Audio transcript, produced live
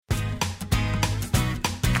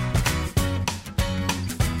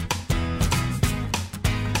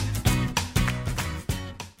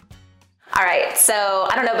All right, so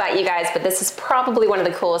I don't know about you guys, but this is probably one of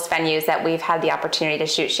the coolest venues that we've had the opportunity to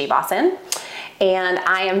shoot SheBoss in. And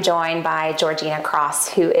I am joined by Georgina Cross,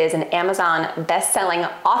 who is an Amazon best-selling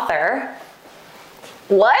author.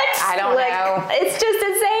 What? I don't know. It's just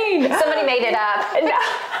insane. Somebody made it up. No.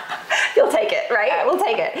 You'll take it, right? We'll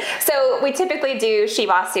take it. So we typically do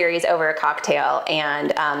SheBoss series over a cocktail, and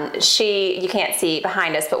you can't see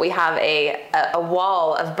behind us, but we have a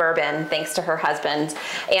wall of bourbon thanks to her husband.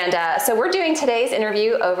 And so we're doing today's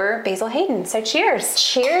interview over Basil Hayden. So cheers.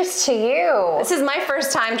 Cheers to you. This is my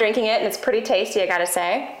first time drinking it, and it's pretty tasty, I gotta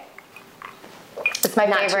say. It's my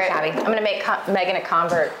Not too favorite. shabby. I'm gonna make Megan a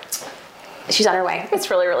convert. She's on her way. It's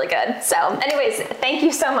really, really good. So anyways, thank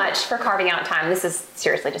you so much for carving out time. This is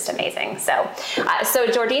seriously just amazing. So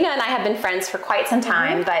Georgina and I have been friends for quite some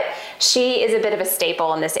time, but she is a bit of a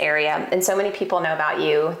staple in this area. And so many people know about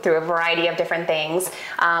you through a variety of different things.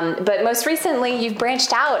 But most recently, you've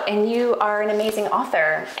branched out and you are an amazing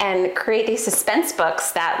author and create these suspense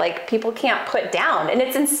books that like people can't put down. And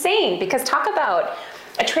it's insane because talk about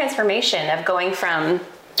a transformation of going from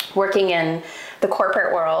working in the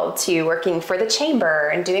corporate world to working for the chamber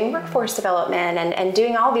and doing workforce development and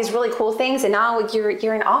doing all these really cool things, and now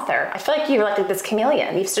you're an author. I feel like you're like this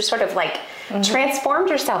chameleon. You've just sort of like transformed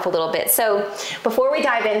yourself a little bit. So before we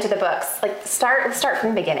dive into the books, like let's start from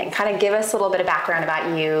the beginning. Kind of give us a little bit of background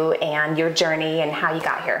about you and your journey and how you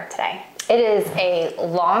got here today. It is a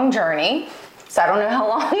long journey. So I don't know how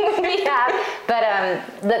long we have,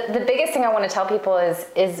 but the biggest thing I want to tell people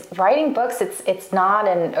is writing books. It's not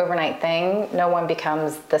an overnight thing. No one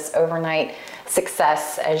becomes this overnight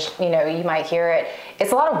success, as you know. You might hear it.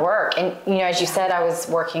 It's a lot of work, and you know, as you said, I was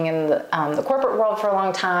working in the corporate world for a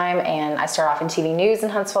long time, and I started off in TV news in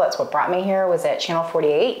Huntsville. That's what brought me here. Was at Channel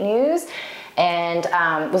 48 News. And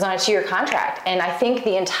was on a 2-year contract. And I think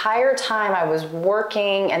the entire time I was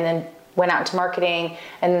working and then went out into marketing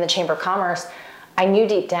and then the Chamber of Commerce, I knew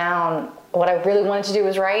deep down what I really wanted to do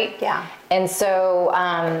was write. Yeah. And so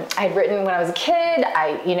I had written when I was a kid.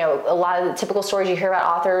 A lot of the typical stories you hear about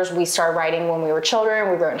authors, we started writing when we were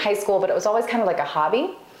children. We wrote in high school, but it was always kind of like a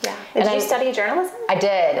hobby. Yeah. Did you study journalism? I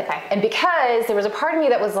did. Okay. And because there was a part of me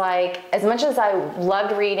that was like, as much as I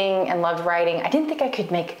loved reading and loved writing, I didn't think I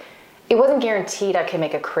could it wasn't guaranteed I could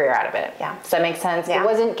make a career out of it. Yeah. Does that make sense? Yeah. It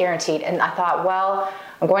wasn't guaranteed. And I thought, well,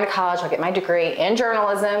 I'm going to college, I'll get my degree in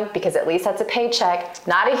journalism because at least that's a paycheck.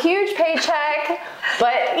 Not a huge paycheck,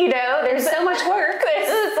 but you know, there's so much work.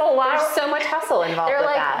 There's a lot. There's so much hustle involved with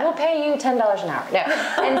that. They're like, we'll pay you $10 an hour. No.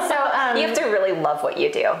 And so you have to really love what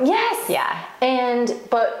you do. Yes. Yeah.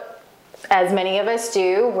 But as many of us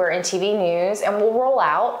do, we're in TV news and we'll roll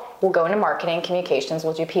out, we'll go into marketing, communications,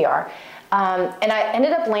 we'll do PR. And I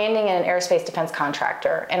ended up landing in an aerospace defense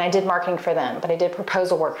contractor, and I did marketing for them, but I did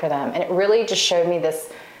proposal work for them. And it really just showed me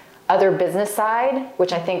this other business side,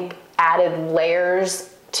 which I think added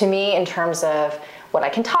layers to me in terms of what I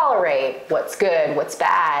can tolerate, what's good, what's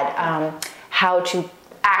bad, how to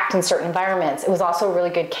act in certain environments. It was also a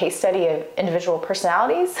really good case study of individual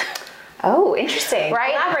personalities. Oh, interesting.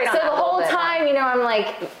 Right? Elaborate on so that the whole time, you know, I'm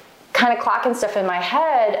like kind of clocking stuff in my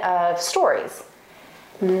head of stories.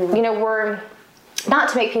 You know, we're not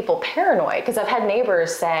to make people paranoid, because I've had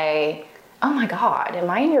neighbors say, oh my God,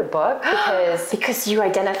 am I in your book? Because you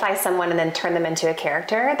identify someone and then turn them into a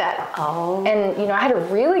character And, you know, I had a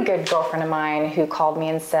really good girlfriend of mine who called me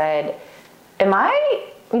and said, am I,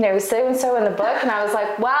 you know, so-and-so in the book? And I was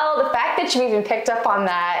like, well, the fact that you even picked up on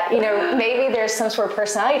that, you know, maybe there's some sort of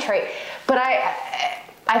personality trait. But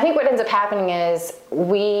I think what ends up happening is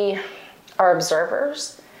we are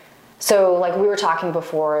observers. So like we were talking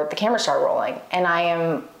before the camera started rolling, and I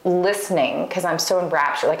am listening because I'm so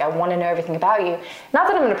enraptured. Like I want to know everything about you. Not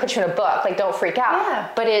that I'm going to put you in a book, like don't freak out. Yeah.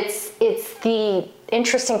 But it's the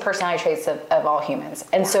interesting personality traits of all humans.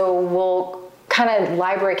 And so we'll kind of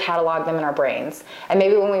library catalog them in our brains. And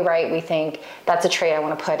maybe when we write, we think that's a trait I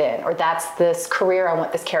want to put in, or that's this career I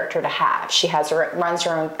want this character to have. She runs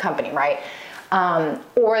her own company, right?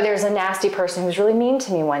 Or there's a nasty person who's really mean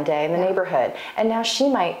to me one day in the neighborhood, and now she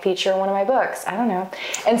might feature in one of my books. I don't know.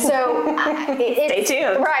 And so stay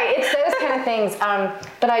tuned. Right, it's those kind of things.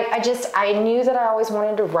 But I knew that I always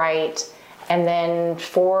wanted to write, and then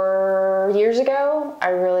 4 years ago, I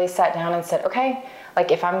really sat down and said, okay,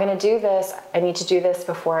 like if I'm going to do this, I need to do this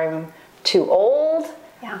before I'm too old,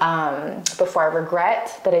 before I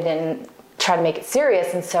regret that I didn't try to make it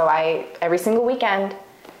serious. And so every single weekend,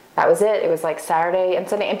 that was it. It was like Saturday and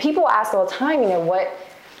Sunday. And people ask all the time, you know,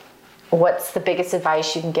 what's the biggest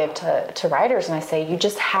advice you can give to writers? And I say, you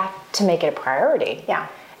just have to make it a priority. Yeah.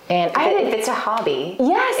 And if it's a hobby,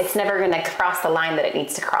 yes, it's never going to cross the line that it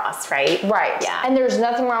needs to cross, right? Right. Yeah. And there's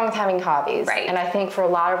nothing wrong with having hobbies. Right. And I think for a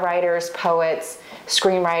lot of writers, poets,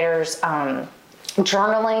 screenwriters,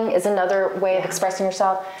 journaling is another way of expressing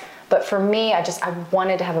yourself. But for me, I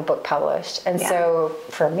wanted to have a book published. And so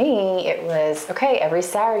for me, it was, okay, every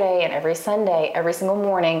Saturday and every Sunday, every single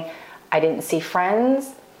morning, I didn't see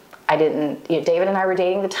friends. David and I were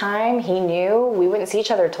dating at the time. He knew we wouldn't see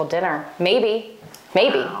each other till dinner. Maybe.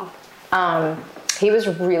 Wow. He was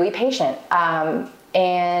really patient.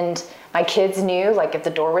 And my kids knew, like, if the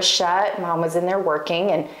door was shut, Mom was in there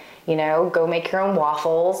working, and, you know, go make your own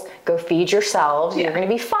waffles, go feed yourselves, you're going to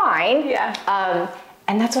be fine. Yeah.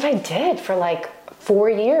 And that's what I did for like 4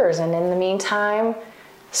 years. And in the meantime,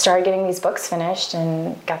 started getting these books finished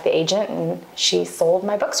and got the agent, and she sold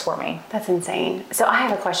my books for me. That's insane. So I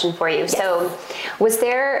have a question for you. Yes. So was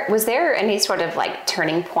there any sort of like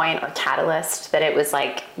turning point or catalyst that it was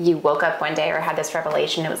like you woke up one day or had this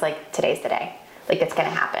revelation, it was like, today's the day, like it's going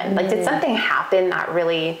to happen? Like, did something happen that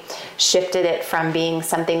really shifted it from being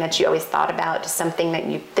something that you always thought about to something that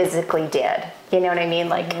you physically did? You know what I mean?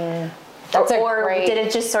 Like, or did it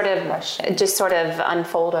just sort of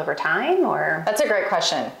unfold over time? Or that's a great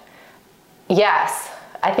question. Yes,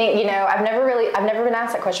 I think, you know, I've never been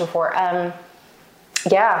asked that question before.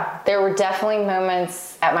 Yeah, there were definitely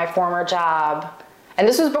moments at my former job, and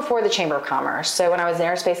this was before the Chamber of Commerce. So when I was in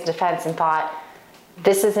aerospace and defense, and thought,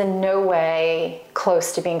 this is in no way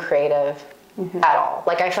close to being creative at all.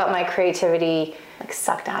 Like, I felt my creativity like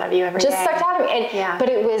sucked out of you every day. Just sucked out of me. And, but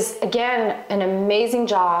it was, again, an amazing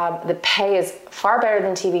job. The pay is far better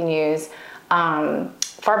than TV news,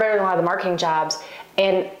 far better than a lot of the marketing jobs.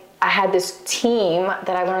 And I had this team that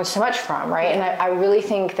I learned so much from, right? And I really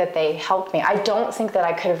think that they helped me. I don't think that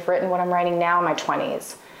I could have written what I'm writing now in my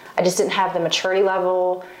 20s. I just didn't have the maturity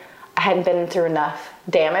level. I hadn't been through enough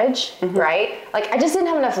damage, right? Like, I just didn't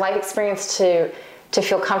have enough life experience to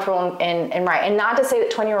feel comfortable and write. And not to say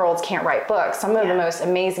that 20-year-olds can't write books. Some of the most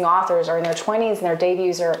amazing authors are in their 20s and their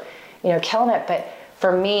debuts are, you know, killing it. But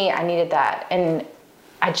for me, I needed that. And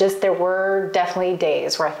there were definitely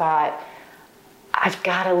days where I thought, I've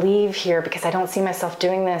got to leave here because I don't see myself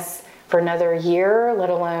doing this for another year, let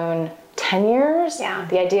alone 10 years. Yeah.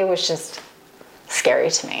 The idea was just scary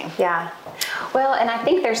to me. Yeah. Well, and I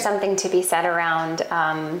think there's something to be said around,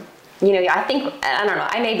 you know, I don't know,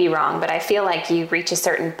 I may be wrong, but I feel like you reach a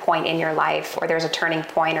certain point in your life, or there's a turning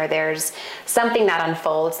point, or there's something that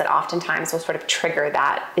unfolds that oftentimes will sort of trigger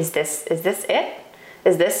that. Is this it?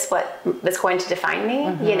 Is this that's going to define me,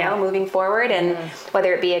 you know, moving forward? And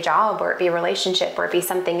whether it be a job or it be a relationship or it be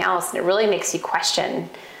something else, and it really makes you question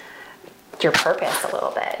your purpose a little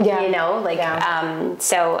bit, you know, like,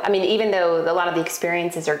 so, I mean, even though a lot of the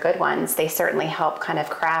experiences are good ones, they certainly help kind of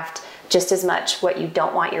craft just as much what you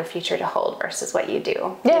don't want your future to hold versus what you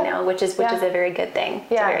do, you know, which is a very good thing.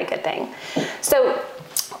 It's a very good thing. So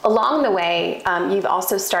along the way, you've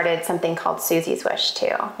also started something called Susie's Wish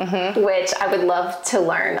too, which I would love to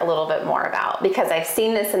learn a little bit more about, because I've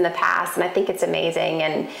seen this in the past and I think it's amazing.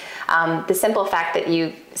 And the simple fact that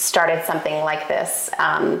you started something like this,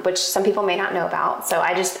 which some people may not know about. So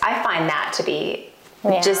I find that to be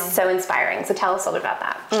just so inspiring. So tell us a little bit about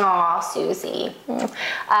that. Aw, Susie.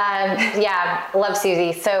 Yeah, love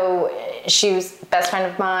Susie. So she was a best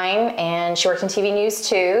friend of mine, and she worked in TV news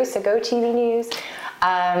too. So go TV news.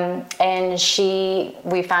 And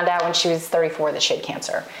we found out when she was 34 that she had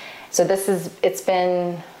cancer. So it's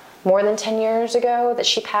been more than 10 years ago that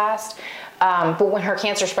she passed. But when her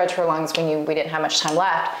cancer spread to her lungs, we knew we didn't have much time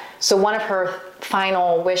left. So one of her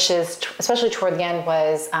final wishes, especially toward the end,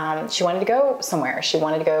 was she wanted to go somewhere. She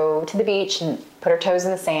wanted to go to the beach and put her toes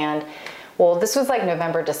in the sand. Well, this was like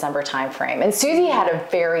November, December timeframe. And Susie had a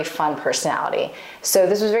very fun personality. So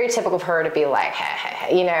this was very typical of her to be like,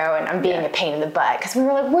 hey, you know, and I'm being a pain in the butt. Because we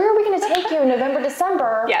were like, where are we going to take you in November,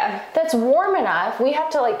 December? Yeah. That's warm enough. We have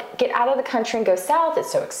to like get out of the country and go south.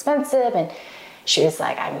 It's so expensive. And she was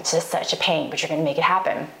like, I'm just such a pain, but you're going to make it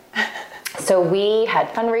happen. So we had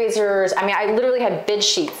fundraisers. I mean, I literally had bid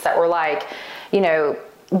sheets that were like, you know,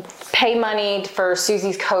 pay money for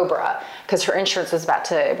Susie's Cobra because her insurance was about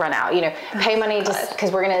to run out. You know, pay money just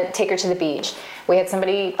because we're going to take her to the beach. We had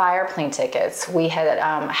somebody buy our plane tickets. We had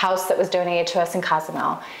a house that was donated to us in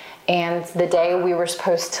Cozumel. And the day we were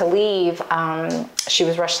supposed to leave, she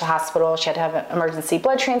was rushed to the hospital. She had to have an emergency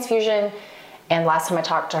blood transfusion. And last time I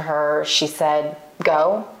talked to her, she said,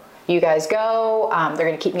 go. You guys go. They're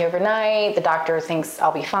going to keep me overnight. The doctor thinks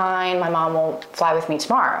I'll be fine. My mom will fly with me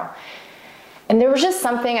tomorrow. And there was just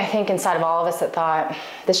something, I think, inside of all of us that thought,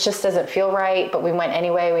 this just doesn't feel right. But we went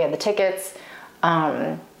anyway. We had the tickets.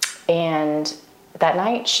 And that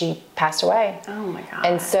night she passed away. Oh my God.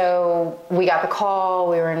 And so we got the call,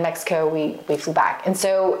 we were in Mexico, we flew back. And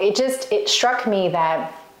so it struck me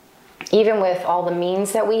that even with all the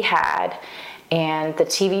means that we had and the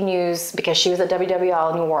TV news, because she was at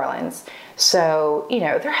WWL in New Orleans, so, you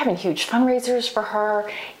know, they're having huge fundraisers for her.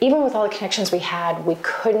 Even with all the connections we had, we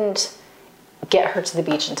couldn't get her to the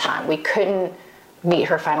beach in time. We couldn't meet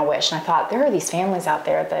her final wish. And I thought, there are these families out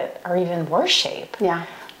there that are even worse shape. Yeah.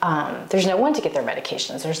 There's no one to get their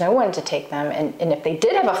medications. There's no one to take them. And if they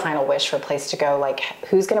did have a final wish for a place to go, like,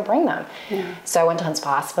 who's going to bring them? Yeah. So I went to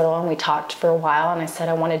Huntsville Hospital and we talked for a while and I said,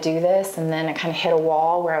 I want to do this. And then I kind of hit a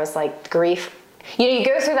wall where I was like, grief. You know, you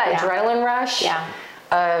go through that adrenaline rush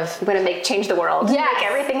of... I'm going to change the world. Yeah. Make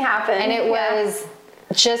everything happen. And it was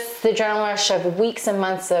just the adrenaline rush of weeks and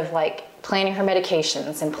months of like planning her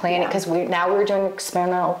medications and planning, because we were doing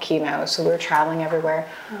experimental chemo, so we were traveling everywhere.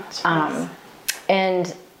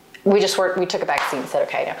 And we took a back seat and said,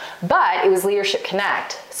 okay, no. But it was Leadership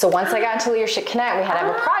Connect. So once I got into Leadership Connect, we had to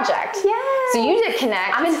have a project. Yes. So you did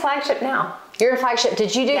Connect. I'm in Flagship now. You're in Flagship.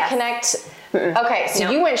 Did you do Connect? Okay,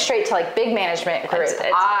 so you went straight to like big management group.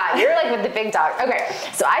 You're like with the big dog. Okay,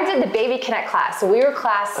 so I did the Baby Connect class. So we were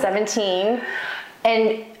class 17.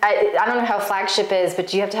 And I don't know how Flagship is,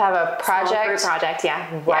 but you have to have a project. Small group project, yeah.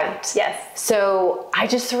 Right. Yeah. Yes. So I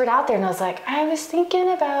just threw it out there and I was like, I was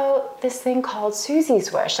thinking about this thing called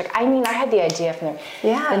Susie's Wish. Like, I mean, I had the idea from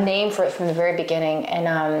the name for it from the very beginning.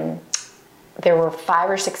 And there were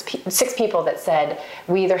 5 or 6 people that said,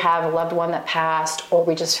 we either have a loved one that passed or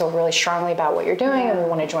we just feel really strongly about what you're doing and we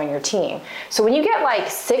want to join your team. So when you get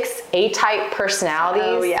like 6 A-type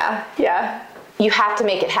personalities. You have to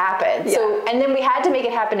make it happen. Yeah. So, and then we had to make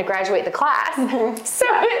it happen to graduate the class.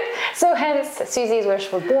 So hence Susie's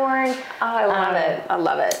Wish was born. Oh, I love it. I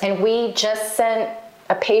love it. And we just sent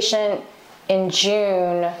a patient in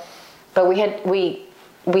June, but we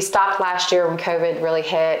stopped last year when COVID really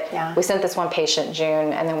hit. Yeah. We sent this one patient in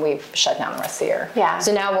June, and then we've shut down the rest of the year. Yeah.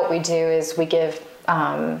 So now what we do is we give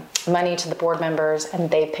money to the board members and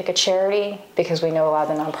they pick a charity, because we know a lot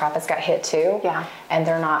of the nonprofits got hit too. Yeah. And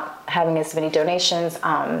they're not having as many donations.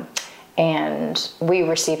 And we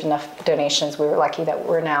received enough donations. We were lucky that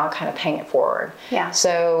we're now kind of paying it forward. Yeah.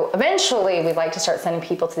 So eventually we'd like to start sending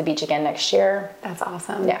people to the beach again next year. That's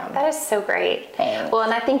awesome. Yeah. That is so great. Thanks. Well,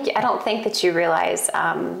 and I don't think that you realize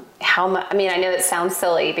how much, I mean, I know it sounds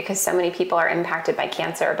silly because so many people are impacted by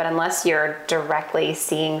cancer, but unless you're directly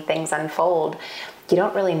seeing things unfold, you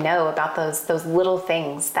don't really know about those little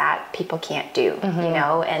things that people can't do, you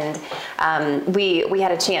know? And we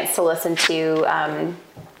had a chance to listen to,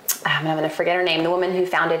 I'm going to forget her name, the woman who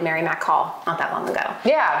founded Mary Mac Hall not that long ago.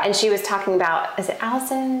 Yeah. And she was talking about, is it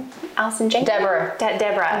Allison Jenkins? Deborah.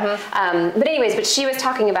 Deborah. But she was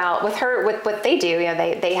talking about with what they do, you know,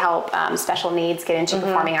 they help special needs get into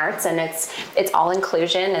performing arts, and it's all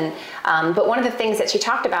inclusion. And, but one of the things that she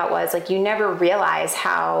talked about was like, you never realize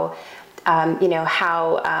how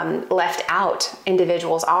left out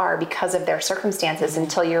individuals are because of their circumstances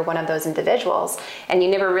until you're one of those individuals. And you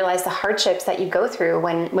never realize the hardships that you go through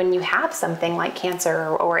when you have something like cancer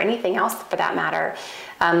or anything else for that matter.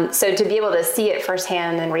 So to be able to see it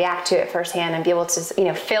firsthand and react to it firsthand and be able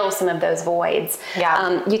to, fill some of those voids,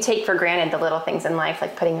 you take for granted the little things in life,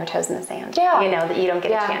 like putting your toes in the sand, that you don't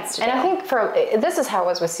get a chance to do. And I think this is how it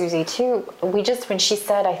was with Susie too. When she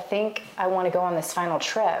said, I think I want to go on this final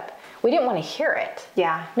trip, we didn't want to hear it.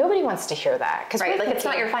 Yeah. Nobody wants to hear that. Right, like it's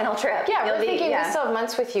not your final trip. Yeah, we're thinking we still have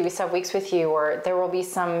months with you, we still have weeks with you, or there will be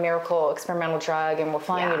some miracle experimental drug and we're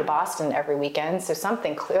flying you to Boston every weekend, so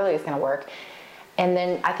something clearly is going to work. And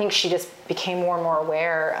then I think she just became more and more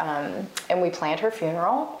aware, and we planned her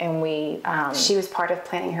funeral, and she was part of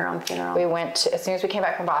planning her own funeral. We went as soon as we came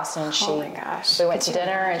back from Boston. We went to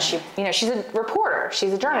dinner, and she's a reporter,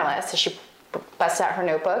 she's a journalist, so she busted out her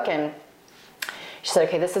notebook and she said,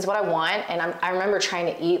 okay, this is what I want. And I remember trying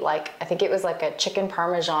to eat I think it was like a chicken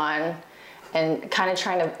Parmesan, and kind of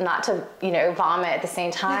trying to not to, vomit at the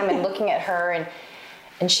same time, and looking at her,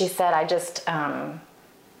 and she said,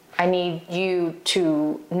 I need you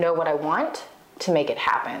to know what I want to make it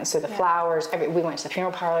happen. So the flowers, we went to the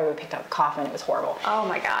funeral parlor, we picked up the coffin, it was horrible. Oh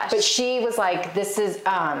my gosh. But she was like, this is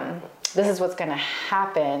what's gonna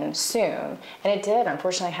happen soon. And it did,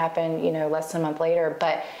 unfortunately, happen, less than a month later.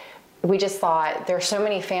 But we just thought there are so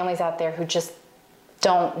many families out there who just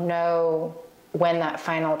don't know when that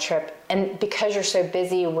final trip, and because you're so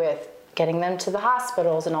busy with getting them to the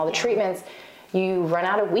hospitals and all the treatments, you run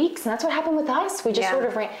out of weeks. And that's what happened with us. We just sort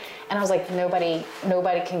of ran, and I was like, nobody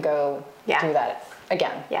can go do that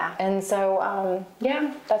again. Yeah. And so,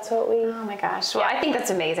 that's what we... Oh my gosh. Well, I think that's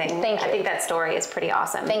amazing. Thank you. I think that story is pretty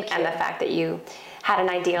awesome. Thank you. And the fact that you had an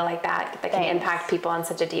idea like that can impact people on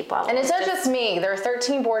such a deep level. And it's not just me. There are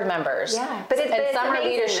 13 board members. Yeah. But it's some are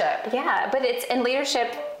leadership. Yeah. But it's in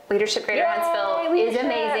leadership Greater Huntsville is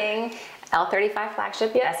amazing. L35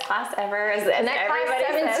 flagship, best class ever. And that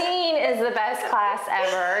class 17 is the best class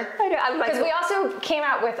ever. Because we also came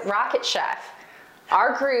out with Rocket Chef.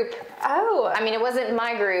 Our group, I mean, it wasn't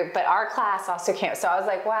my group, but our class also came. So I was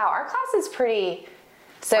like, wow, our class is pretty...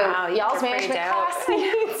 So y'all's management class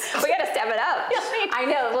needs... We got to step it up. I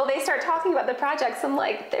know. Well, they start talking about the projects. I'm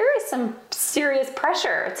like, there is some serious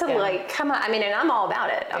pressure to like come on. I mean, and I'm all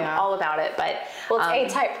about it. I'm all about it. But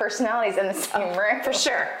it's A-type personalities in the same room. For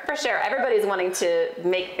sure. Everybody's wanting to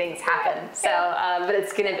make things happen. So, but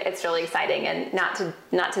it's really exciting. And not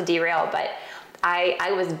to derail, but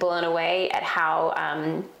I was blown away at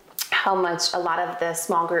how much a lot of the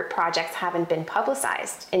small group projects haven't been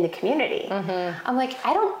publicized in the community. Mm-hmm. I'm like,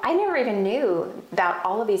 I never even knew about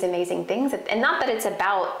all of these amazing things. And not that it's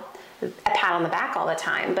about a pat on the back all the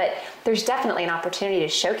time, but there's definitely an opportunity to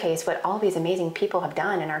showcase what all these amazing people have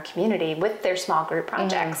done in our community with their small group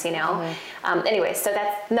projects, you know? Mm-hmm. Anyway, so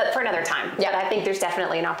that's for another time. Yeah. But I think there's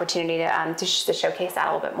definitely an opportunity to showcase that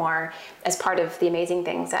a little bit more as part of the amazing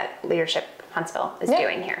things that Leadership Huntsville is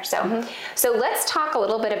doing here. So, so let's talk a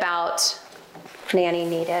little bit about Nanny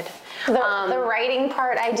Needed. The writing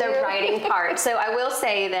part, The writing part. So I will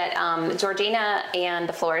say that Georgina and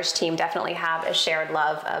the Flourish team definitely have a shared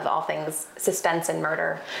love of all things suspense and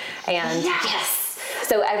murder. And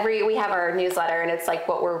so we have our newsletter, and it's like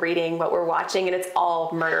what we're reading, what we're watching, and it's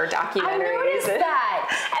all murder documentaries. I noticed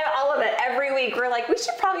that. And all of it. Every week we're like, we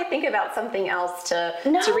should probably think about something else to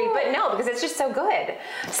read, but no, because it's just so good.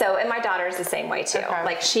 So, and my daughter's the same way too. Okay.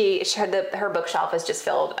 Like her bookshelf is just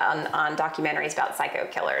filled on documentaries about psycho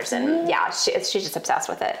killers, and she's just obsessed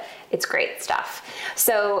with it. It's great stuff.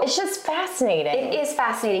 So it's just fascinating. It is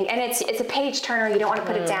fascinating, and it's a page turner. You don't want to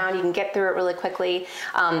put it down. You can get through it really quickly.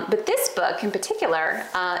 But this book in particular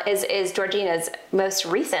is Georgina's most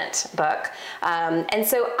recent book, and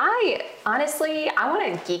so I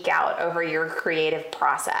want to geek out over your creative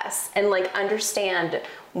process and like understand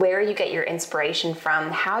where you get your inspiration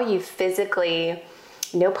from, how you physically,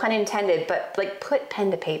 no pun intended, but like put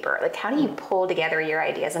pen to paper. Like how do you pull together your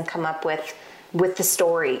ideas and come up with the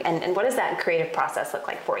story, and what does that creative process look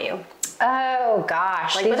like for you? Oh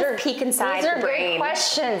gosh, like, these are peek inside the brain.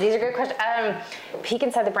 These are good questions. Peek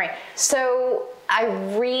inside the brain. So I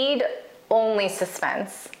read only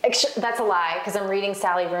suspense. That's a lie, because I'm reading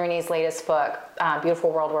Sally Rooney's latest book, Beautiful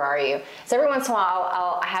World, Where Are You? So every once in a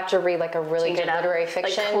while, I have to read like a really good literary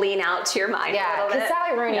fiction. Like clean out to your mind a little bit. Because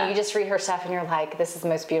Sally Rooney, you just read her stuff and you're like, this is the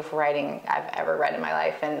most beautiful writing I've ever read in my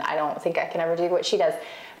life, and I don't think I can ever do what she does.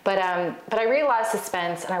 But I read a lot of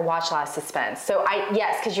suspense, and I watch a lot of suspense. So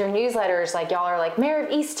because your newsletters, like y'all are like Mayor of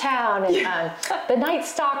Easttown and The Night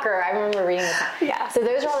Stalker. I remember reading this. Yeah. So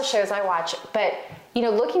those are all the shows I watch. But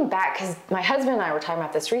looking back, because my husband and I were talking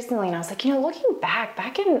about this recently, and I was like, looking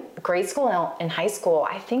back in grade school and in high school,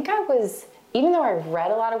 I think I was, even though I read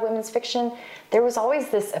a lot of women's fiction, there was always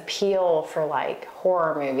this appeal for like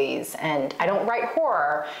horror movies. And I don't write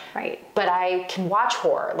horror, right? But I can watch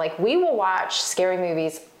horror. Like we will watch scary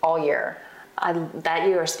movies all year. That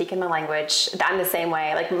you are speaking my language. I'm the same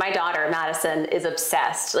way. Like my daughter, Madison, is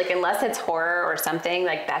obsessed. Like unless it's horror or something,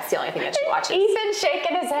 like that's the only thing that she watches. Ethan's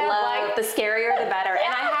shaking his head like the scarier the better.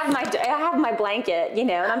 And I have my blanket,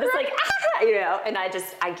 and I'm just like, and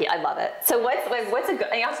I love it. So what's a good?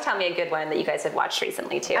 And you also tell me a good one that you guys have watched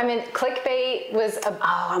recently too. I mean, Clickbait was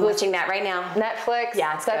I'm watching that right now. Netflix.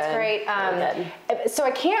 Yeah, that's great. So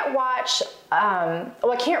I can't watch.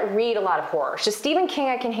 I can't read a lot of horror. So Stephen King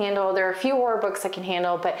I can handle. There are a few horror books I can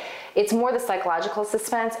handle, but it's more the psychological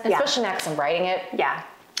suspense, especially now because I'm writing it. Yeah.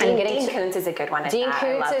 And Dean Koontz is a good one. Dean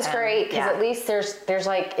Koontz is great because at least there's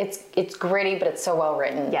like it's gritty, but it's so well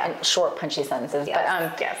written. Yeah. And short, punchy sentences.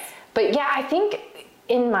 Yes. But yeah, I think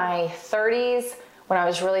in my 30s when I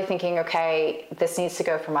was really thinking, okay, this needs to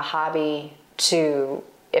go from a hobby to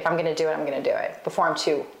if I'm going to do it, I'm going to do it before I'm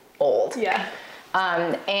too old. Yeah.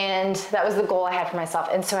 And that was the goal I had for myself.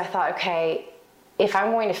 And so I thought, okay, if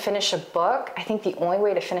I'm going to finish a book, I think the only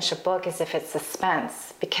way to finish a book is if it's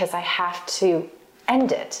suspense, because I have to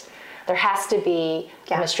end it. There has to be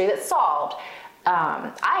a mystery that's solved.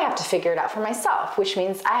 I have to figure it out for myself, which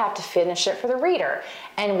means I have to finish it for the reader.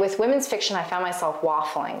 And with women's fiction, I found myself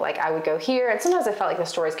waffling. Like I would go here, and sometimes I felt like the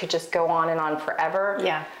stories could just go on and on forever.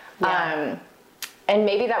 Yeah. and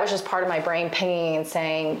maybe that was just part of my brain pinging and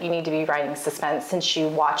saying, you need to be writing suspense since you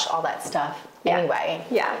watch all that stuff anyway.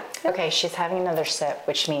 Yeah. Okay, she's having another sip,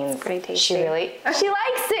 which means pretty she tasty. she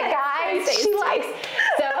likes it, guys. She likes.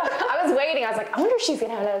 So I was waiting. I was like, I wonder if she's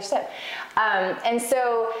gonna have another sip. And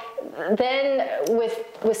so then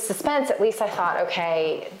with suspense, at least I thought,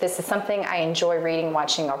 okay, this is something I enjoy reading,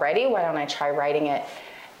 watching already. Why don't I try writing it?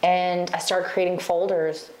 And I started creating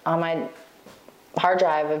folders on my hard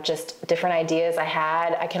drive of just different ideas I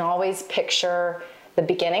had. I can always picture the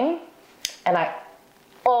beginning, and I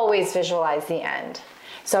always visualize the end.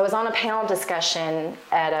 So I was on a panel discussion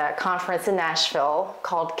at a conference in Nashville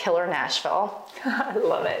called Killer Nashville. I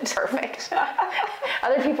love it. Perfect.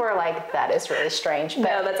 Other people are like, that is really strange. But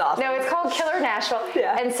no, that's awesome. No, it's called Killer Nashville.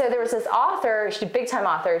 Yeah. And so there was this author, she's a big time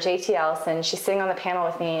author, J.T. Ellison. She's sitting on the panel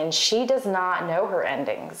with me, and she does not know her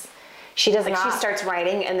endings. She does not. She starts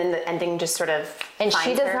writing, and then the ending just sort of And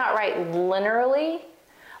she does her. not write linearly.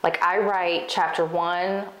 Like I write chapter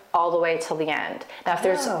 1 all the way till the end. Now, if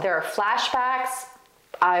there are flashbacks,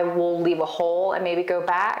 I will leave a hole and maybe go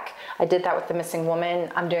back. I did that with The Missing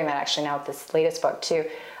Woman. I'm doing that actually now with this latest book too.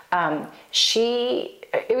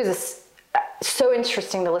 It was so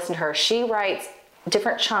interesting to listen to her. She writes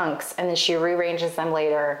different chunks and then she rearranges them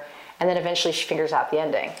later, and then eventually she figures out the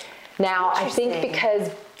ending. Now, I think because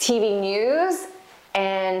TV news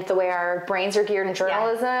and the way our brains are geared in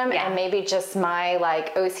journalism and maybe just my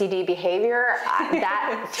like OCD behavior,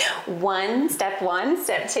 that step one,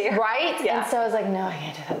 step two. Right? Yeah. And so I was like, no, I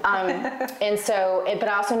can't do that. But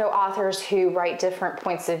I also know authors who write different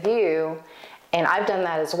points of view, and I've done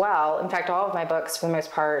that as well. In fact, all of my books, for the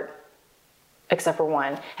most part, except for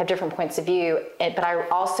one, have different points of view, but I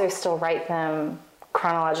also still write them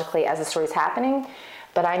chronologically as the story's happening.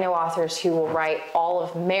 But I know authors who will write all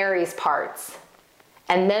of Mary's parts,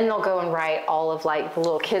 and then they'll go and write all of like the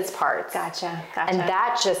little kids' parts. Gotcha. And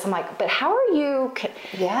that just, I'm like, but how are you?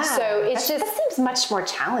 Yeah. So it's that seems much more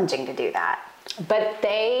challenging to do that. But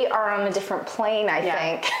they are on a different plane, I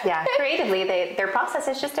think. Yeah, creatively, their process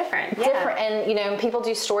is just different. Different, and people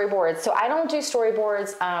do storyboards. So I don't do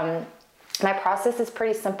storyboards. My process is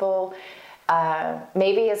pretty simple.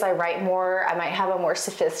 Maybe as I write more, I might have a more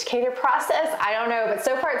sophisticated process. I don't know, but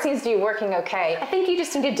so far it seems to be working okay. I think you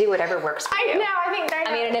just need to do whatever works for you.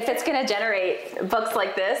 I mean, and if it's going to generate books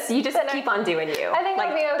like this, you just keep on doing you. I think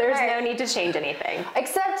I'll be okay. There's no need to change anything.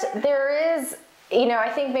 Except there is, I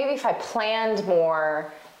think maybe if I planned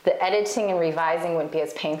more, the editing and revising wouldn't be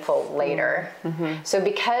as painful later. Mm-hmm.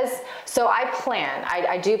 So I plan,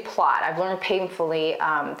 I do plot. I've learned painfully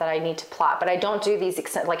that I need to plot, but I don't do these,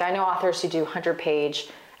 like I know authors who do 100-page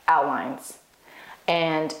outlines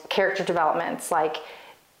and character developments, like,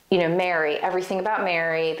 Mary, everything about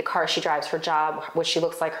Mary, the car she drives, her job, what she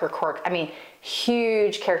looks like, her quirk. I mean,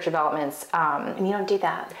 huge character developments. And you don't do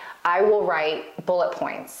that. I will write bullet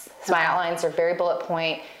points. So my outlines are very bullet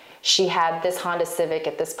point. She had this Honda Civic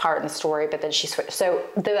at this part in the story, but then she switched. So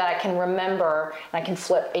that I can remember and I can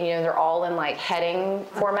flip, and they're all in like heading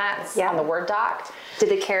formats on the Word doc. Do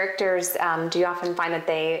the characters, do you often find that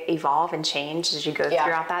they evolve and change as you go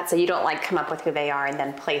throughout that? So you don't like come up with who they are and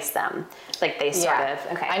then place them, like they sort of,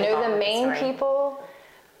 okay. I know the main people,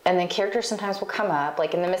 and then characters sometimes will come up.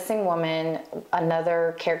 Like in The Missing Woman,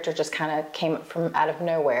 another character just kind of came from out of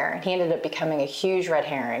nowhere, and he ended up becoming a huge red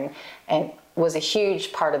herring and was a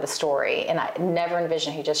huge part of the story, and I never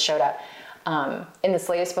envisioned he just showed up. In this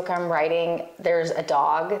latest book I'm writing, there's a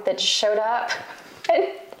dog that just showed up, and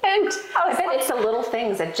I bet it's the little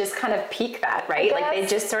things that just kind of peak that, right? Like they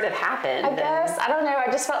just sort of happen. I guess, I don't know,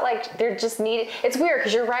 I just felt like they're just needed. It's weird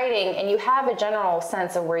because you're writing and you have a general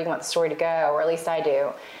sense of where you want the story to go, or at least I do.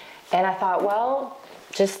 And I thought, well,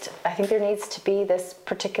 I think there needs to be this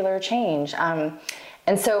particular change.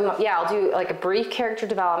 And so, I'll do like a brief character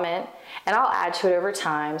development, and I'll add to it over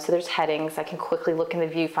time. So there's headings. I can quickly look in the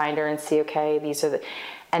viewfinder and see, okay, these are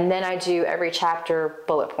and then I do every chapter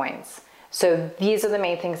bullet points. So these are the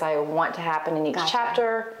main things I want to happen in each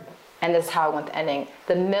chapter, and this is how I want the ending.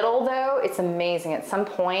 The middle, though, it's amazing. At some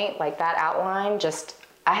point, like that outline,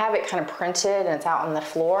 I have it kind of printed and it's out on the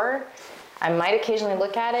floor. I might occasionally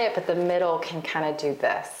look at it, but the middle can kind of do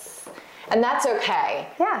this. And that's okay.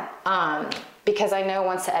 Yeah. Because I know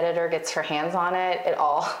once the editor gets her hands on it, it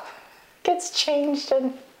all gets changed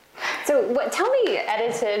and tell me,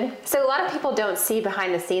 edited. So a lot of people don't see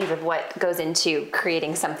behind the scenes of what goes into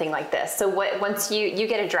creating something like this. So once you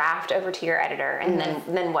get a draft over to your editor, and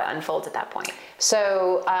then what unfolds at that point?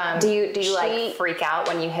 So do you like freak out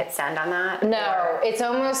when you hit send on that? No, it's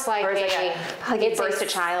almost like it burst a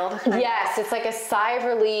child. Yes, it's like a sigh of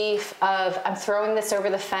relief of, I'm throwing this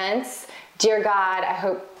over the fence. Dear God, I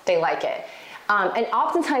hope they like it. And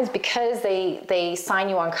oftentimes, because they sign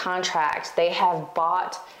you on contract, they have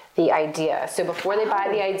bought the idea. So before they buy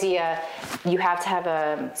the idea, you have to have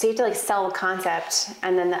So you have to like sell the concept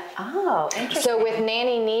and then interesting. So with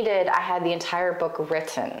Nanny Needed, I had the entire book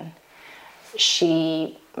written.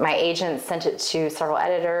 My agent sent it to several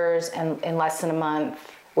editors, and in less than a month,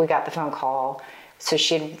 we got the phone call. So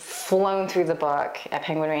she had flown through the book at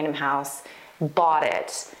Penguin Random House, bought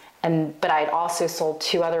it, but I had also sold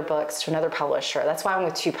 2 other books to another publisher. That's why I'm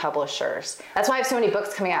with 2 publishers. That's why I have so many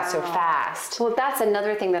books coming out so fast. Well, that's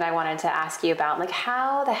another thing that I wanted to ask you about. Like,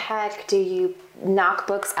 how the heck do you knock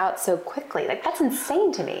books out so quickly? Like, that's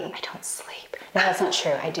insane to me. I don't sleep. No, that's not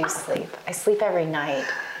true. I do sleep. I sleep every night.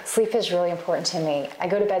 Sleep is really important to me. I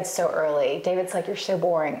go to bed so early. David's like, you're so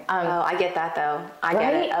boring. I get that though. I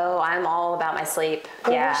get it. Oh, I'm all about my sleep.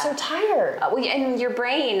 But you're so tired. And your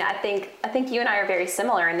brain, I think you and I are very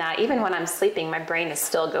similar in that even when I'm sleeping, my brain is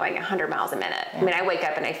still going 100 miles a minute. Yeah. I mean, I wake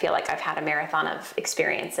up and I feel like I've had a marathon of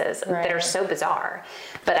experiences that are so bizarre.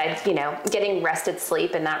 But getting rested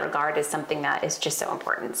sleep in that regard is something that is just so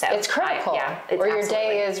important. So it's critical. Or your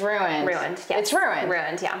day is ruined. Ruined. Yes. It's ruined.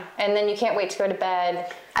 Ruined. Yeah. And then you can't wait to go to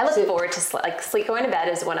bed. I look forward to sleep. Going to bed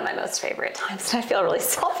is one of my most favorite times. And I feel really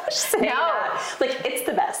selfish saying that. Like, it's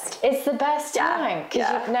the best. It's the best time.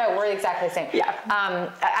 No, we're exactly the same. Yeah.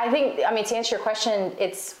 I think, to answer your question,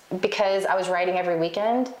 it's because I was writing every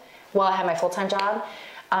weekend while I had my full-time job.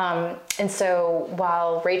 And so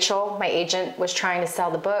while Rachel, my agent, was trying to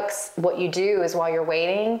sell the books, what you do is while you're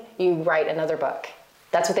waiting, you write another book.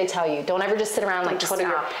 That's what they tell you. Don't ever just sit around like twiddle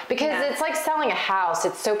your... Because it's like selling a house.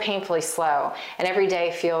 It's so painfully slow. And every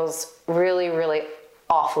day feels really, really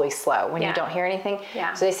awfully slow when you don't hear anything.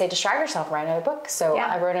 Yeah. So they say, distract yourself, write another book. So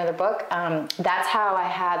I wrote another book. That's how I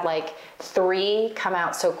had like 3 come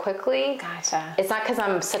out so quickly. Gotcha. It's not because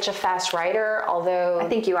I'm such a fast writer, although... I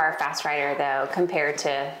think you are a fast writer though, compared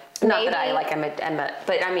to... Not that I like,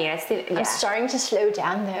 but I mean, I see. Yeah. I'm starting to slow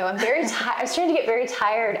down though. I'm very tired. I'm starting to get very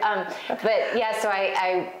tired. But yeah, so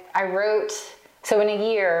I wrote, so in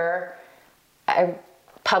a year, I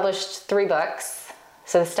published 3 books.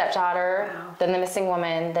 So The Stepdaughter, then The Missing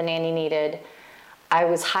Woman, The Nanny Needed. I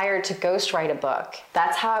was hired to ghostwrite a book.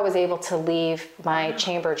 That's how I was able to leave my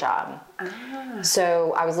chamber job.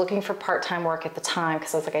 So I was looking for part-time work at the time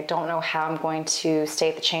because I was like, I don't know how I'm going to stay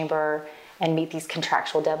at the chamber and meet these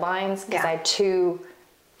contractual deadlines, because I had 2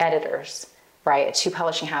 editors, right, at 2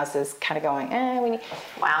 publishing houses, kind of going, we need...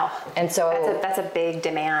 Wow. And so... That's a big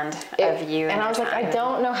demand of you. And I was like, I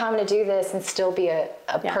don't know how I'm going to do this and still be a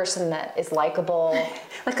person that is likable.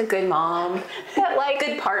 Like a good mom. That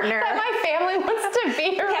good partner. That my family wants to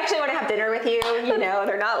be around. They actually want to have dinner with you,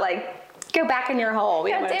 they're not like... Go back in your hole.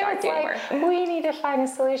 We don't want to talk to you anymore. We need to find a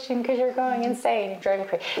solution because you're going insane. You're driving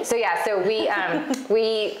crazy. So I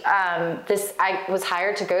was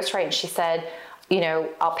hired to ghostwrite, and she said,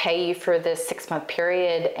 I'll pay you for this 6-month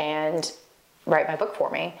period and write my book for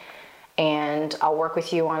me. And I'll work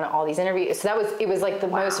with you on all these interviews. So it was like the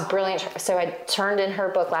most brilliant. So I turned in her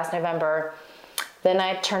book last November. Then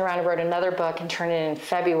I turned around and wrote another book and turned it in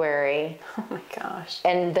February. Oh my gosh.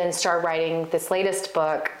 And then started writing this latest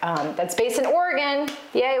book that's based in Oregon.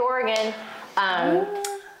 Yay, Oregon.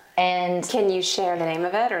 And can you share the name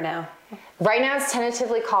of it or no? Right now it's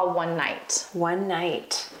tentatively called One Night. One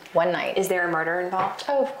Night. One Night. Is there a murder involved?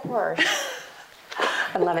 Oh, of course.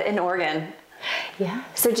 I love it. In Oregon. Yeah.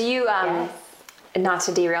 So do you... Not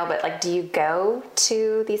to derail, but like, do you go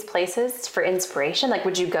to these places for inspiration? Like,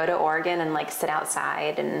 would you go to Oregon and like sit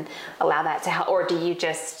outside and allow that to help? Or do you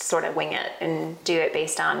just sort of wing it and do it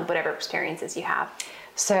based on whatever experiences you have?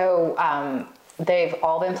 So they've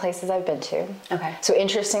all been places I've been to. Okay. So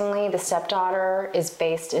interestingly, The Stepdaughter is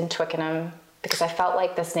based in Twickenham because I felt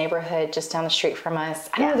like this neighborhood just down the street from us,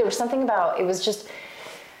 I don't know, there was something about, it was just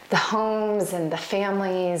the homes and the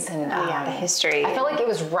families and the history. I felt like it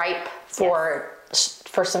was ripe for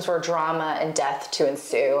some sort of drama and death to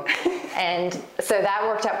ensue. And so that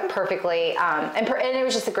worked out perfectly. And it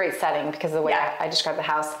was just a great setting because of the way I described the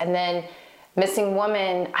house. And then Missing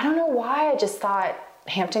Woman, I don't know why, I just thought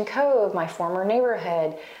Hampton Cove, my former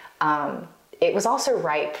neighborhood, it was also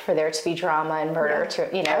ripe for there to be drama and murder.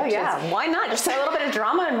 Why not? Just a little bit of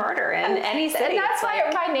drama and murder in any city. And that's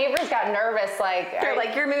why my neighbors got nervous. They're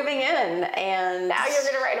like, you're moving in, and now you're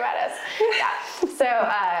going to write about us.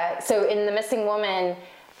 So in The Missing Woman,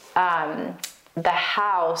 the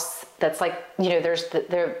house that's like, there's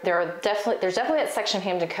definitely that section of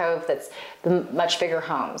Hampton Cove that's the much bigger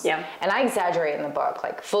homes. Yeah. And I exaggerate in the book,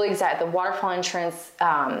 like fully exaggerate. The waterfall entrance,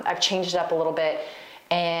 I've changed it up a little bit.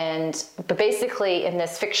 But basically in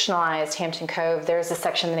this fictionalized Hampton Cove, there's a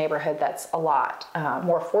section of the neighborhood that's a lot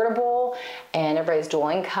more affordable, and everybody's dual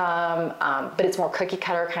income, but it's more cookie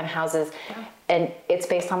cutter kind of houses. Yeah. And it's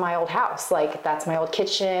based on my old house. Like, that's my old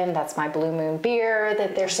kitchen, that's my Blue Moon beer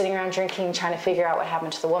that they're sitting around drinking, trying to figure out what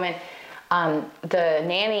happened to the woman. The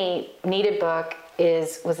Nanny Needed book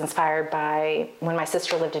was inspired by when my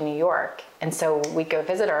sister lived in New York. And so we'd go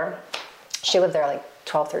visit her. She lived there like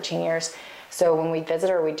 12, 13 years. So when we'd visit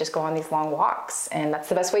her, we'd just go on these long walks. And that's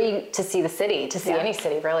the best way to see the city, to see any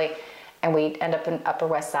city, really. And we'd end up in Upper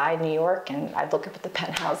West Side, New York, and I'd look up at the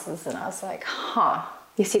penthouses, and I was like, huh.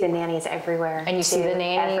 You see the nannies everywhere. And you see the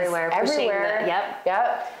nannies everywhere.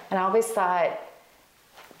 Yep. And I always thought,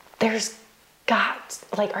 there's got,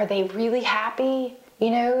 like, are they really happy? You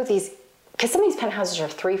know, because some of these penthouses are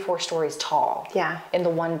 3-4 stories tall. Yeah. In the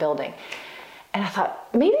one building. And I thought,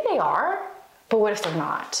 maybe they are, but what if they're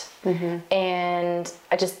not? Mm-hmm. And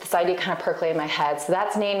this idea kind of percolated in my head. So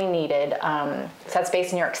that's Nanny Needed. So that's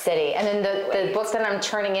based in New York City. And then the book that I'm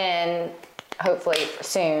turning in, hopefully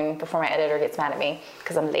soon, before my editor gets mad at me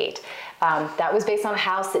because I'm late. That was based on a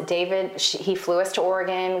house that David, he flew us to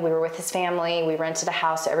Oregon. We were with his family. We rented a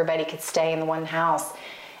house so everybody could stay in the one house.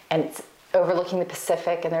 And it's overlooking the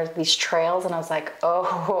Pacific, and there's these trails, and I was like,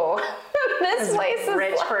 oh, this place is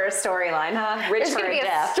rich for a storyline, huh? Rich for a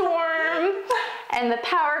death. Storm, and the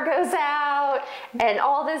power goes out, and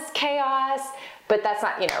all this chaos. But that's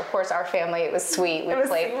not, of course, our family, it was sweet. We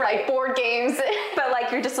played like board games. But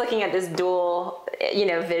like, you're just looking at this dual,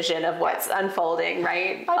 vision of what's unfolding,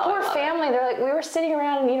 right? My poor family, they're like, we were sitting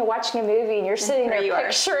around and, watching a movie, and you're sitting there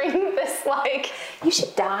picturing this, like, you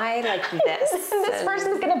should die like this. This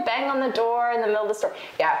person's gonna bang on the door in the middle of the store.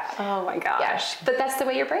 Yeah. Oh my gosh. Yeah. But that's the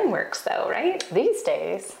way your brain works though, right? These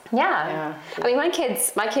days. Yeah. I mean, my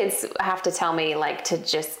kids have to tell me, like, to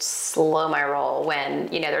just slow my roll when,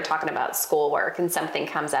 they're talking about schoolwork and something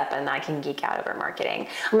comes up and I can geek out over marketing.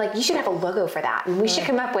 I'm like, you should have a logo for that. And we should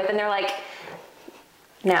come up with, and they're like,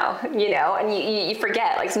 no, and you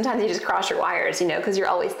forget, like, sometimes you just cross your wires, because you're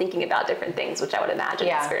always thinking about different things, which I would imagine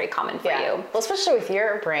is very common for you. Well, especially with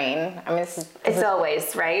your brain. I mean, it's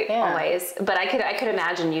always, right? Yeah. Always. But I could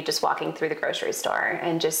imagine you just walking through the grocery store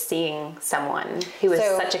and just seeing someone who is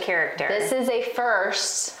such a character. This is a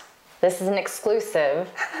first. This is an exclusive,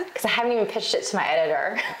 because I haven't even pitched it to my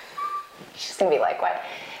editor. She's gonna be like, what?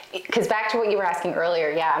 Because back to what you were asking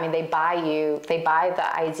earlier, they buy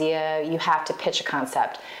the idea, you have to pitch a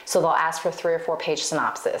concept. So they'll ask for 3 or 4 page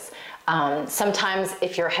synopsis. Sometimes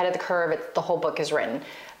if you're ahead of the curve, the whole book is written.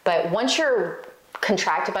 But once you're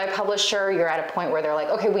contracted by a publisher, you're at a point where they're like,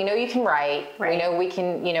 okay, we know you can write, we know we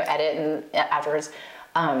can, edit and afterwards.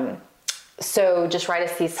 So just write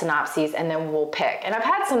us these synopses and then we'll pick. And I've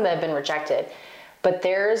had some that have been rejected, but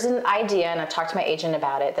there's an idea, and I've talked to my agent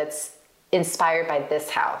about it, that's inspired by this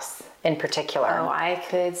house in particular. Oh, I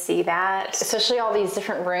could see that. Especially all these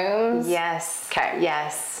different rooms. Yes. Okay.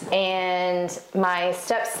 Yes. And my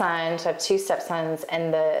stepson, so I have 2 stepsons,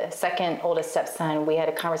 and the second oldest stepson, we had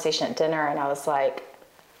a conversation at dinner, and I was like,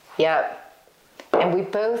 yep. And we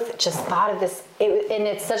both just thought of this, and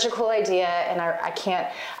it's such a cool idea, and I can't,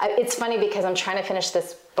 it's funny because I'm trying to finish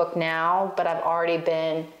this book now, but I've already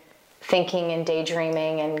been thinking and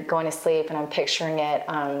daydreaming and going to sleep, and I'm picturing it.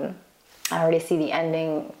 I already see the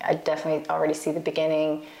ending. I definitely already see the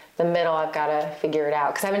beginning. The middle, I've got to figure it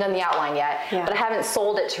out because I haven't done the outline yet, but I haven't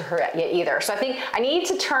sold it to her yet either. So I think I need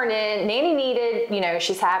to turn in, Nanny Needed,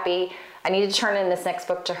 she's happy. I need to turn in this next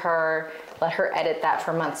book to her, let her edit that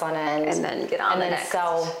for months on end. And then get on the next.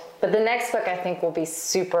 Sell. But the next book I think will be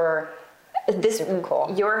super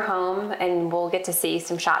cool. Your home, and we'll get to see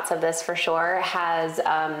some shots of this for sure, has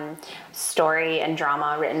story and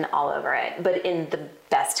drama written all over it, but in the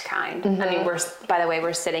best kind. Mm-hmm. I mean,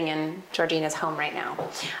 we're sitting in Georgina's home right now.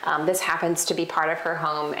 This happens to be part of her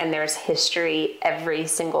home, and there's history every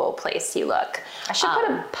single place you look. I should put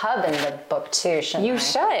a pub in the book too, shouldn't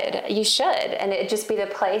I? You should, and it'd just be the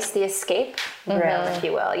place, the escape room, if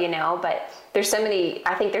you will, but there's so many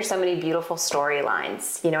beautiful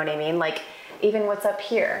storylines, you know what I mean? Like, even what's up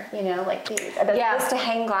here, like these. Are those to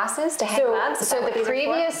hang glasses, to hang mugs? So the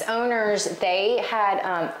previous owners, they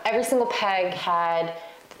had, every single peg had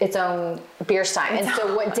its own beer stein. And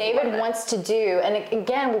so what David wants to do, and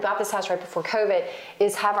again, we bought this house right before COVID,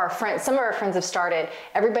 is have some of our friends have started,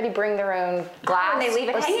 everybody bring their own glass and they leave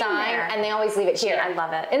it or stein, and they always leave it here. I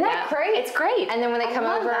love it. Isn't that great? It's great. And then when they come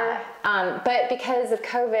over, but because of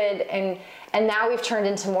COVID, and now we've turned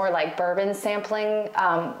into more like bourbon sampling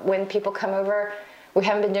when people come over, We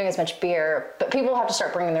haven't been doing as much beer, but people have to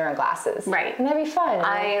start bringing their own glasses. Right. And that'd be fun.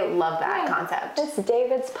 I love that concept. It's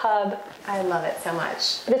David's pub. I love it so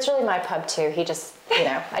much. But it's really my pub too. He just,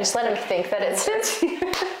 I just let him think that it's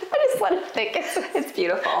I just let him think it's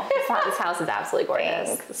beautiful. This house is absolutely gorgeous.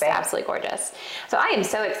 Thanks. It's absolutely gorgeous. So I am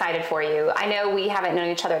so excited for you. I know we haven't known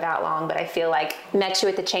each other that long, but I feel like met you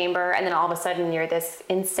at the chamber, and then all of a sudden you're this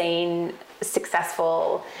insane,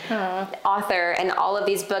 successful author, and all of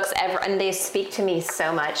these books and they speak to me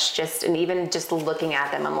so much, and even just looking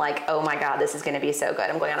at them, I'm like, oh my God, this is going to be so good.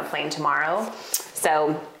 I'm going on a plane tomorrow.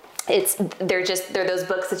 So they're those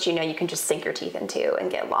books that you can just sink your teeth into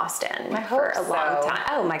and get lost in for a long time.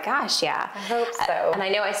 Oh my gosh, yeah. I hope so. And I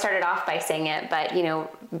know I started off by saying it, but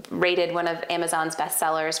rated one of Amazon's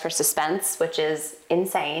bestsellers for suspense, which is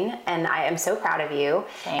insane, and I am so proud of you.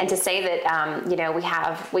 Thanks. And to say that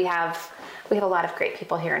we have a lot of great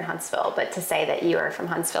people here in Huntsville, but to say that you are from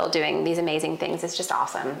Huntsville doing these amazing things is just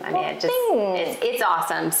awesome. I mean, it's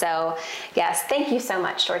awesome. So yes, thank you so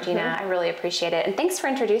much, Georgina. I really appreciate it. And thanks for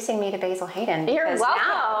introducing me to Basil Hayden. You're welcome.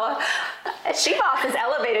 Now, SheBoss is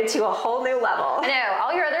elevated to a whole new level. I know,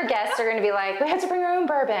 all your other guests are going to be like, we have to bring our own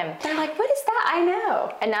bourbon. They're like, what is that? I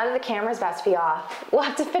know. And now that the camera's about to be off, we'll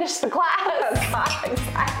have to finish the class.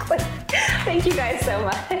 Exactly. Thank you guys so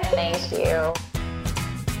much. Thank you.